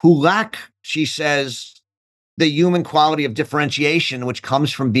 who lack, she says, the human quality of differentiation, which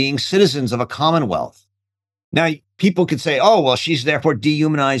comes from being citizens of a commonwealth. Now, people could say, oh, well, she's therefore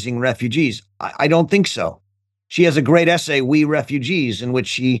dehumanizing refugees. I don't think so. She has a great essay, We Refugees, in which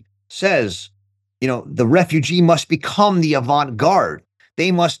she says, the refugee must become the avant-garde.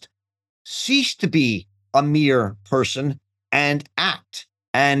 They must cease to be a mere person and act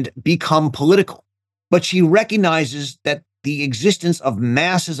and become political. But she recognizes that the existence of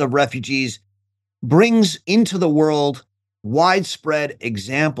masses of refugees brings into the world widespread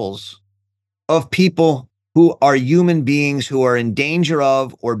examples of people who are human beings who are in danger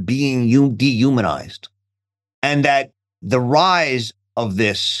of or being dehumanized. And that the rise of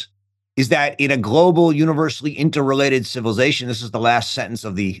this is that in a global, universally interrelated civilization, this is the last sentence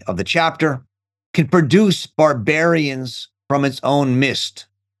of the chapter, can produce barbarians from its own midst.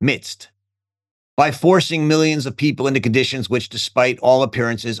 by forcing millions of people into conditions which, despite all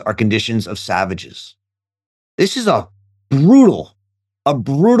appearances, are conditions of savages. This is a brutal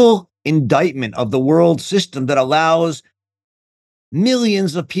indictment of the world system that allows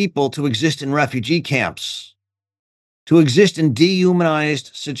millions of people to exist in refugee camps, to exist in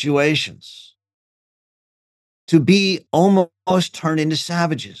dehumanized situations, to be almost turned into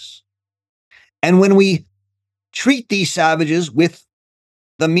savages. And when we treat these savages with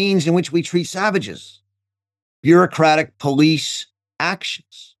the means in which we treat savages, bureaucratic police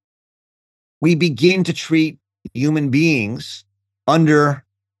actions, we begin to treat human beings under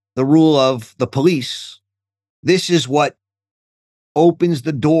the rule of the police. This is what opens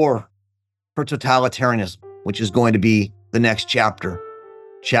the door for totalitarianism, which is going to be the next chapter,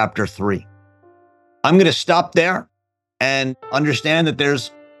 chapter 3. I'm going to stop there and understand that there's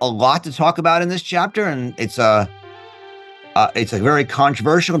a lot to talk about in this chapter, and it's a very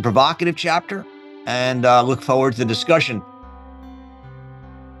controversial and provocative chapter, and look forward to the discussion.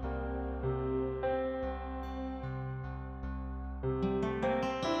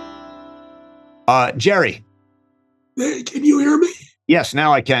 Jerry. Can you hear me? Yes,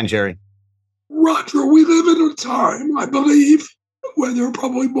 now I can, Jerry. Roger, we live in a time, I believe, where there are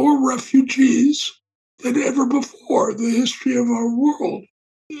probably more refugees than ever before in the history of our world.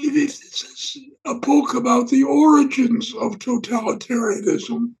 If this is a book about the origins of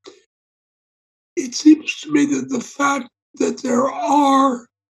totalitarianism, it seems to me that the fact that there are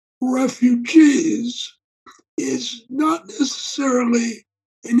refugees is not necessarily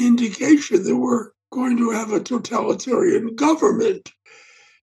an indication that we're going to have a totalitarian government.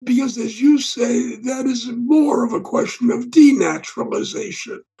 Because, as you say, that is more of a question of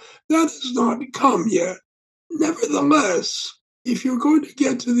denaturalization. That has not come yet. Nevertheless, if you're going to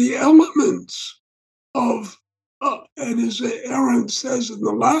get to the elements of, and as Aaron says in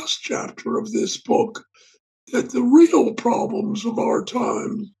the last chapter of this book, that the real problems of our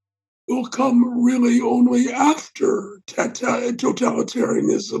time will come really only after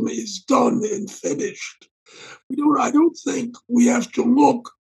totalitarianism is done and finished. I don't think we have to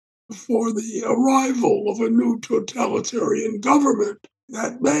look for the arrival of a new totalitarian government.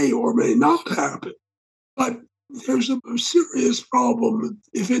 That may or may not happen. But there's a serious problem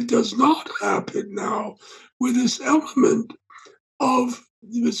if it does not happen now with this element of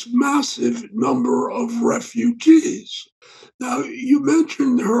this massive number of refugees. Now, you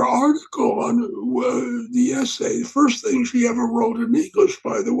mentioned her article on the essay, the first thing she ever wrote in English,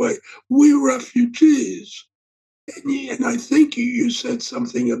 by the way, We Refugees. And I think you said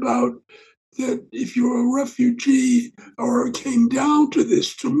something about that if you're a refugee, or it came down to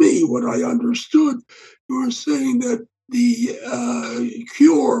this, to me, what I understood, you were saying that the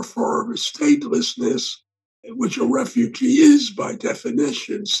cure for statelessness, which a refugee is by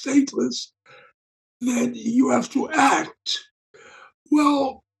definition stateless, that you have to act.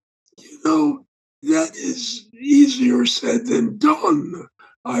 Well, that is easier said than done,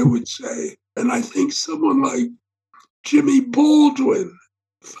 I would say. And I think someone like Jimmy Baldwin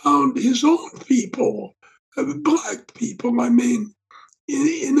found his own people, Black people, I mean,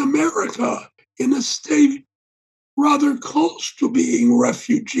 in America, in a state rather close to being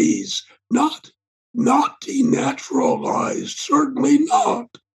refugees, not denaturalized, certainly not,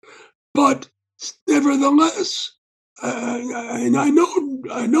 but nevertheless, and I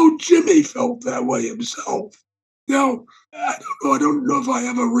know Jimmy felt that way himself. Now, I don't know if I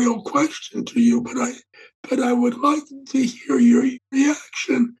have a real question to you, but I would like to hear your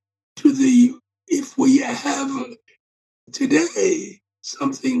reaction to if we have today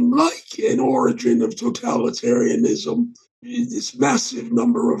something like an origin of totalitarianism, this massive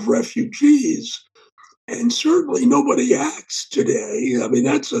number of refugees, and certainly nobody acts today. I mean,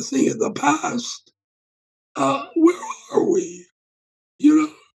 that's a thing of the past. Where are we?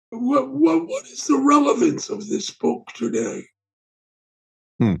 What is the relevance of this book today?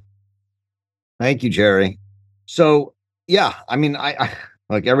 Thank you, Jerry. So, yeah, I mean, I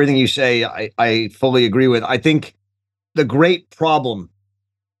like everything you say, I fully agree with. I think the great problem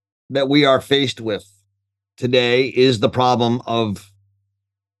that we are faced with today is the problem of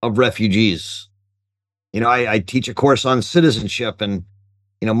refugees. I teach a course on citizenship, and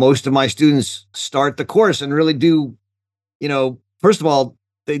most of my students start the course and really do, first of all,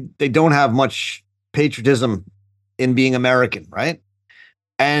 they don't have much patriotism in being American, right?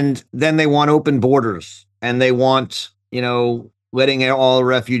 And then they want open borders, and they want, letting all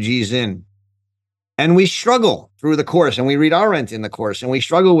refugees in. And we struggle through the course, and we read Arendt in the course, and we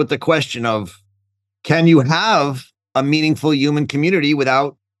struggle with the question of, can you have a meaningful human community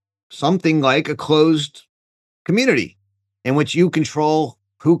without something like a closed community in which you control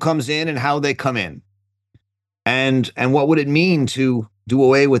who comes in and how they come in. And what would it mean to do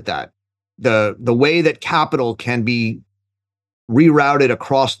away with that? The way that capital can be rerouted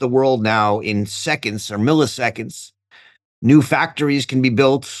across the world now in seconds or milliseconds. New factories can be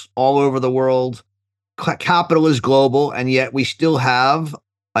built all over the world. Capital is global, and yet we still have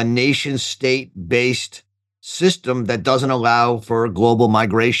a nation state based system that doesn't allow for global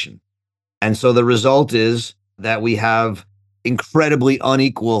migration. And so the result is that we have incredibly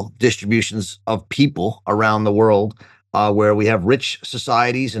unequal distributions of people around the world, where we have rich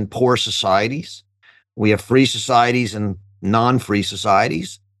societies and poor societies. We have free societies and non-free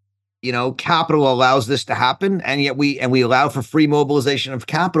societies. Capital allows this to happen, and yet we allow for free mobilization of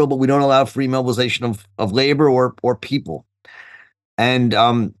capital, but we don't allow free mobilization of labor or people.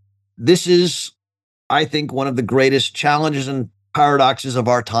 And this is, I think, one of the greatest challenges and paradoxes of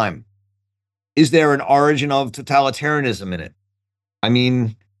our time. Is there an origin of totalitarianism in it? I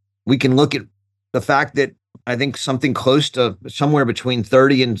mean, we can look at the fact that I think something close to somewhere between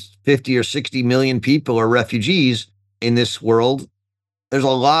 30 and 50 or 60 million people are refugees in this world. There's a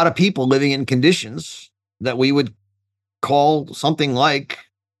lot of people living in conditions that we would call something like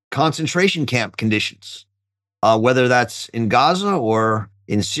concentration camp conditions, whether that's in Gaza or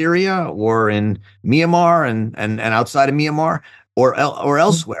in Syria or in Myanmar and outside of Myanmar or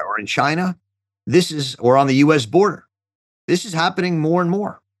elsewhere or in China. Or on the US border. This is happening more and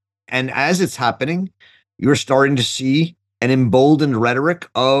more. And as it's happening, you're starting to see an emboldened rhetoric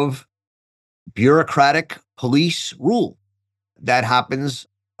of bureaucratic police rule that happens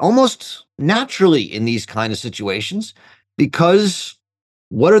almost naturally in these kind of situations, because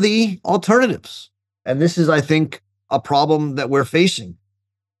what are the alternatives? And this is, I think, a problem that we're facing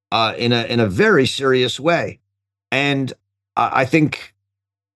in a very serious way. And I think,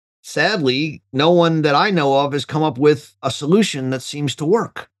 sadly, no one that I know of has come up with a solution that seems to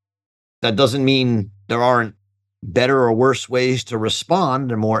work. That doesn't mean there aren't better or worse ways to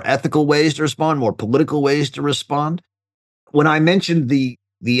respond, or more ethical ways to respond, more political ways to respond. When I mentioned the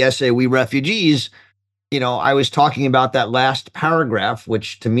essay, We Refugees, I was talking about that last paragraph,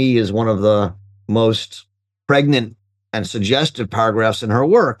 which to me is one of the most pregnant and suggestive paragraphs in her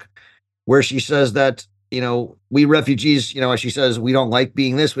work, where she says that, we refugees, as she says, we don't like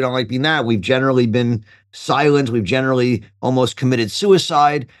being this, we don't like being that. We've generally been silent. We've generally almost committed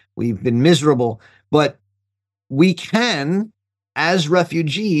suicide. We've been miserable. But we can, as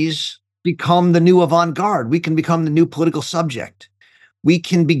refugees, become the new avant-garde. We can become the new political subject. We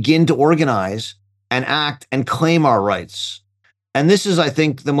can begin to organize and act and claim our rights. And this is, I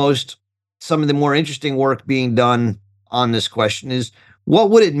think, some of the more interesting work being done on this question is, what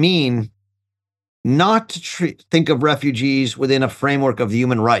would it mean not to think of refugees within a framework of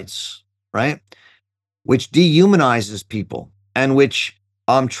human rights, right? Which dehumanizes people and which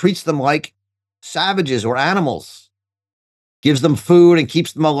treats them like savages or animals, gives them food and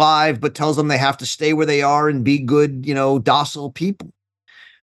keeps them alive, but tells them they have to stay where they are and be good, docile people.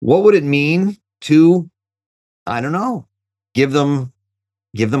 What would it mean to, I don't know, give them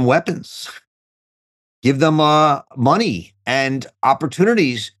weapons, give them money and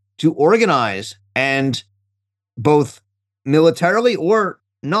opportunities to organize and both militarily or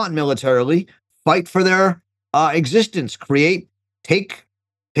not militarily fight for their existence, take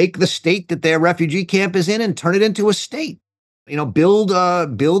the state that their refugee camp is in and turn it into a state, build a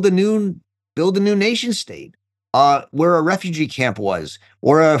new nation state where a refugee camp was,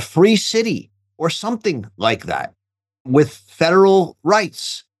 or a free city or something like that with federal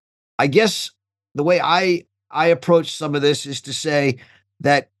rights. I guess the way I approach some of this is to say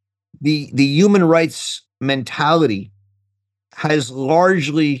that the human rights mentality has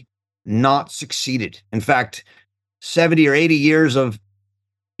largely not succeeded. In fact, 70 or 80 years of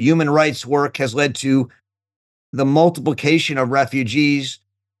human rights work has led to the multiplication of refugees,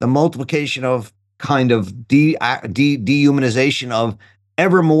 the multiplication of kind of dehumanization of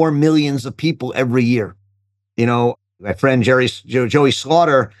ever more millions of people every year. My friend Joey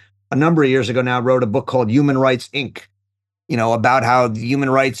Slaughter, a number of years ago now, wrote a book called Human Rights, Inc., about how the human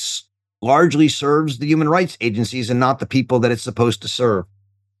rights largely serves the human rights agencies and not the people that it's supposed to serve.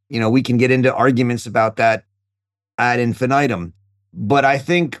 We can get into arguments about that ad infinitum. But I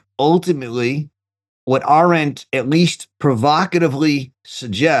think ultimately what Arendt at least provocatively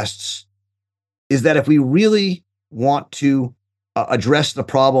suggests is that if we really want to address the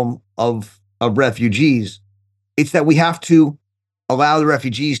problem of refugees, it's that we have to allow the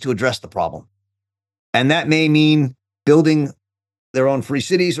refugees to address the problem. And that may mean building their own free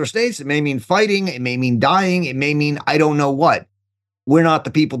cities or states. It may mean fighting. It may mean dying. It may mean I don't know what. We're not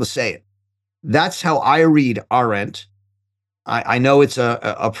the people to say it. That's how I read Arendt. I know it's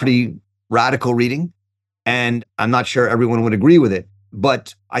a pretty radical reading, and I'm not sure everyone would agree with it,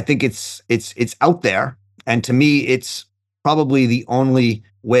 but I think it's out there, and to me, it's probably the only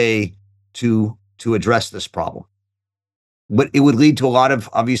way to address this problem. But it would lead to a lot of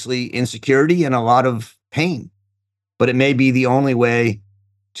obviously insecurity and a lot of pain. But it may be the only way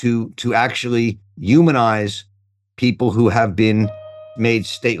to actually humanize people who have been made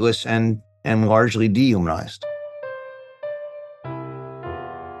stateless and largely dehumanized.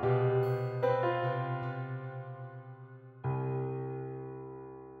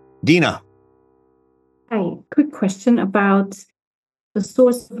 Dina. Hi, quick question about the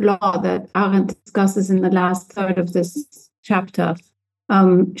source of law that Arendt discusses in the last third of this chapter.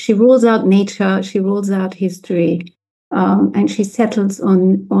 She rules out nature, she rules out history, and she settles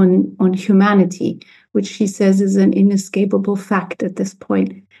on humanity, which she says is an inescapable fact at this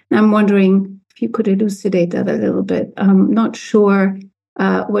point. And I'm wondering if you could elucidate that a little bit. I'm not sure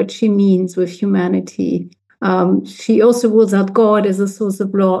what she means with humanity. She also rules out God as a source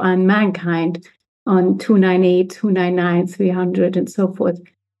of law and mankind on 298, 299, 300, and so forth.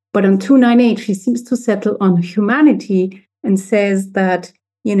 But on 298, she seems to settle on humanity and says that,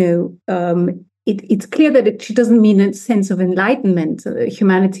 it's clear that she doesn't mean a sense of enlightenment,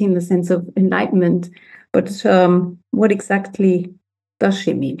 humanity in the sense of enlightenment. But what exactly does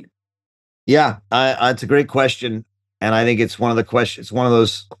she mean? Yeah, it's a great question. And I think it's one of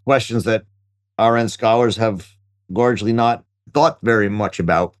those questions that RN scholars have largely not thought very much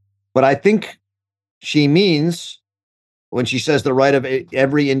about. But I think she means, when she says the right of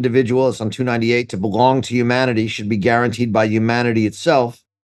every individual, it's on 298, to belong to humanity should be guaranteed by humanity itself,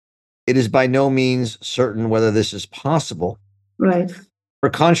 it is by no means certain whether this is possible. Right.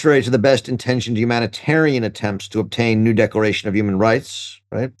 For contrary to the best intentioned humanitarian attempts to obtain new declaration of human rights,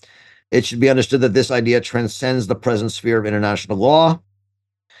 right, it should be understood that this idea transcends the present sphere of international law,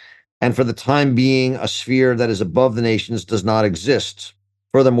 and for the time being, a sphere that is above the nations does not exist.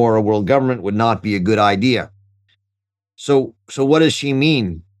 Furthermore, a world government would not be a good idea. So what does she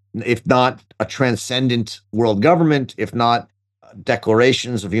mean? If not a transcendent world government, if not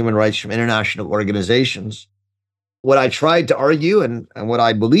declarations of human rights from international organizations? What I tried to argue and what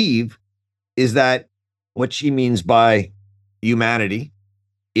I believe is that what she means by humanity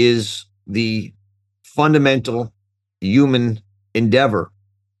is the fundamental human endeavor,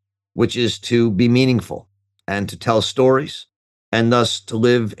 which is to be meaningful and to tell stories and thus to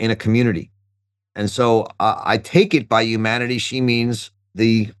live in a community. And so I take it by humanity, she means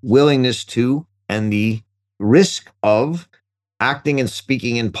the willingness to and the risk of acting and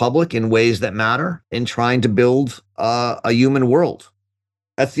speaking in public in ways that matter in trying to build a human world.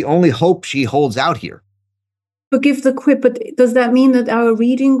 That's the only hope she holds out here. Forgive the quip, but does that mean that our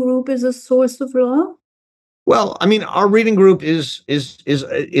reading group is a source of law? Well, I mean, our reading group is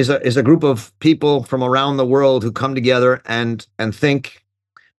a group of people from around the world who come together and think.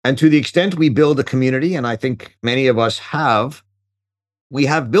 And to the extent we build a community, and I think many of us have, we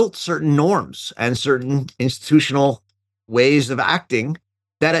have built certain norms and certain institutional ways of acting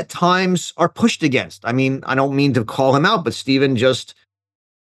that at times are pushed against. I mean, I don't mean to call him out, but Stephen just,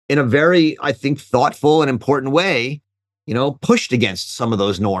 in a very, I think, thoughtful and important way, pushed against some of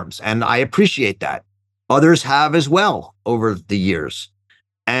those norms. And I appreciate that. Others have as well over the years.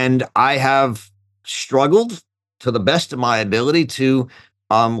 And I have struggled to the best of my ability to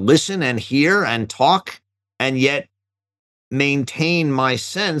listen and hear and talk, and yet maintain my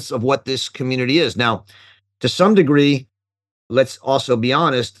sense of what this community is. Now, to some degree, let's also be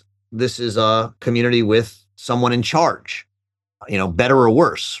honest, this is a community with someone in charge, better or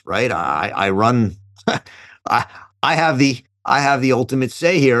worse, right? I run, I have the ultimate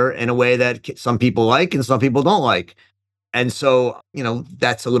say here in a way that some people like and some people don't like. And so,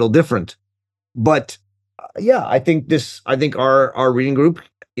 that's a little different. But yeah, I think our reading group,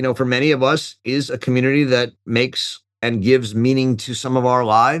 for many of us, is a community that makes and gives meaning to some of our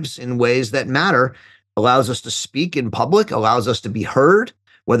lives in ways that matter, allows us to speak in public, allows us to be heard,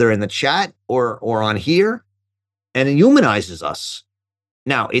 whether in the chat or on here, and it humanizes us.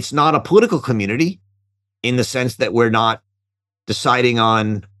 Now, it's not a political community in the sense that we're not deciding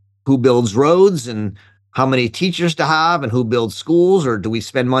on who builds roads and how many teachers to have and who builds schools, or do we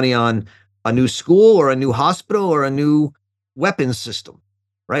spend money on a new school or a new hospital or a new weapons system,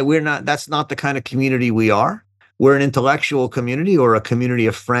 right? That's not the kind of community we are. We're an intellectual community, or a community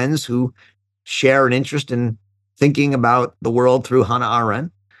of friends who share an interest in thinking about the world through Hannah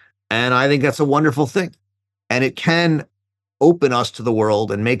Arendt. And I think that's a wonderful thing. And it can open us to the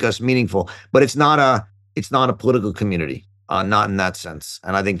world and make us meaningful, but it's not a political community, not in that sense.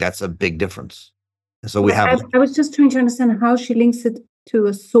 And I think that's a big difference. So we have. I was just trying to understand how she links it to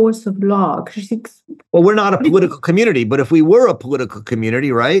a source of law. Well, we're not a political community, but if we were a political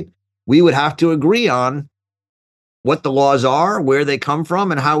community, right, we would have to agree on what the laws are, where they come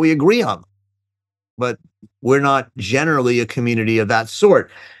from, and how we agree on them. But we're not generally a community of that sort.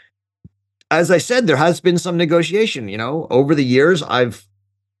 As I said, there has been some negotiation. Over the years, I've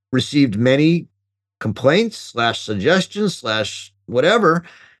received many complaints / suggestions / whatever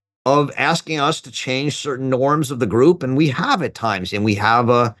of asking us to change certain norms of the group. And we have at times, and we have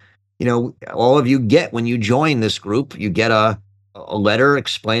all of you get, when you join this group, you get a letter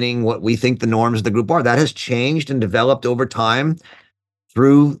explaining what we think the norms of the group are. That has changed and developed over time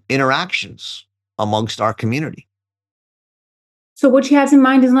through interactions amongst our community. So what she has in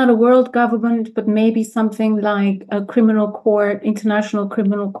mind is not a world government, but maybe something like a criminal court, international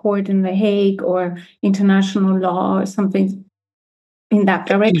criminal court in The Hague, or international law, or something in that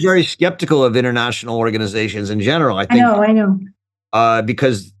direction. I'm very skeptical of international organizations in general. I think, I know.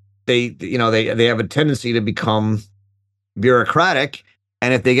 Because they have a tendency to become bureaucratic,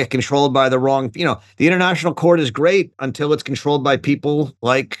 and if they get controlled by the wrong, the international court is great until it's controlled by people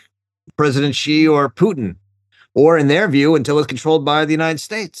like President Xi or Putin, or in their view, until it's controlled by the United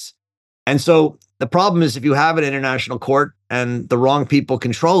States. And so the problem is, if you have an international court and the wrong people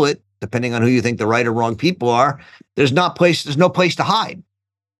control it, depending on who you think the right or wrong people are, there's no place to hide.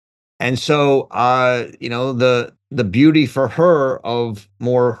 And so, the beauty for her of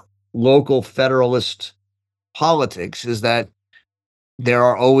more local federalist politics is that there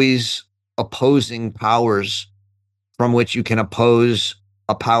are always opposing powers from which you can oppose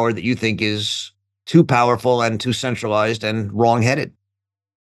a power that you think is too powerful and too centralized and wrong-headed.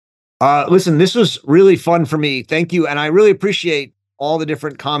 Listen, this was really fun for me. Thank you. And I really appreciate all the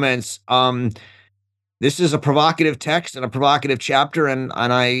different comments. This is a provocative text and a provocative chapter, and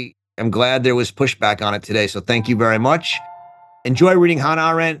I am glad there was pushback on it today. So thank you very much. Enjoy reading Hannah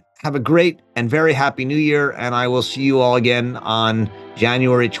Arendt. Have a great and very happy New Year, and I will see you all again on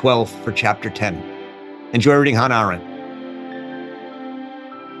January 12th for Chapter 10. Enjoy reading Hannah Arendt.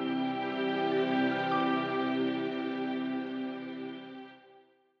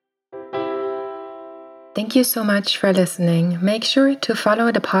 Thank you so much for listening. Make sure to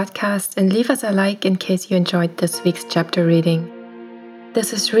follow the podcast and leave us a like in case you enjoyed this week's chapter reading.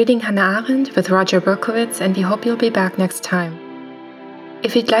 This is Reading Hannah Arendt with Roger Berkowitz, and we hope you'll be back next time.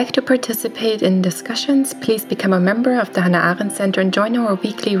 If you'd like to participate in discussions, please become a member of the Hannah Arendt Center and join our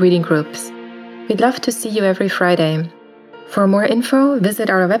weekly reading groups. We'd love to see you every Friday. For more info, visit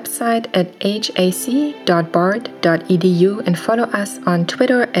our website at hac.bard.edu and follow us on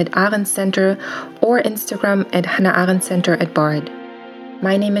Twitter at Arendt Center or Instagram at Hannah Arendt Center at Bard.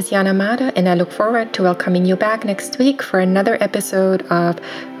 My name is Jana Made, and I look forward to welcoming you back next week for another episode of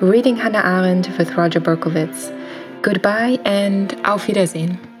Reading Hannah Arendt with Roger Berkowitz. Goodbye and auf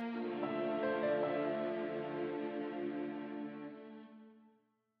Wiedersehen.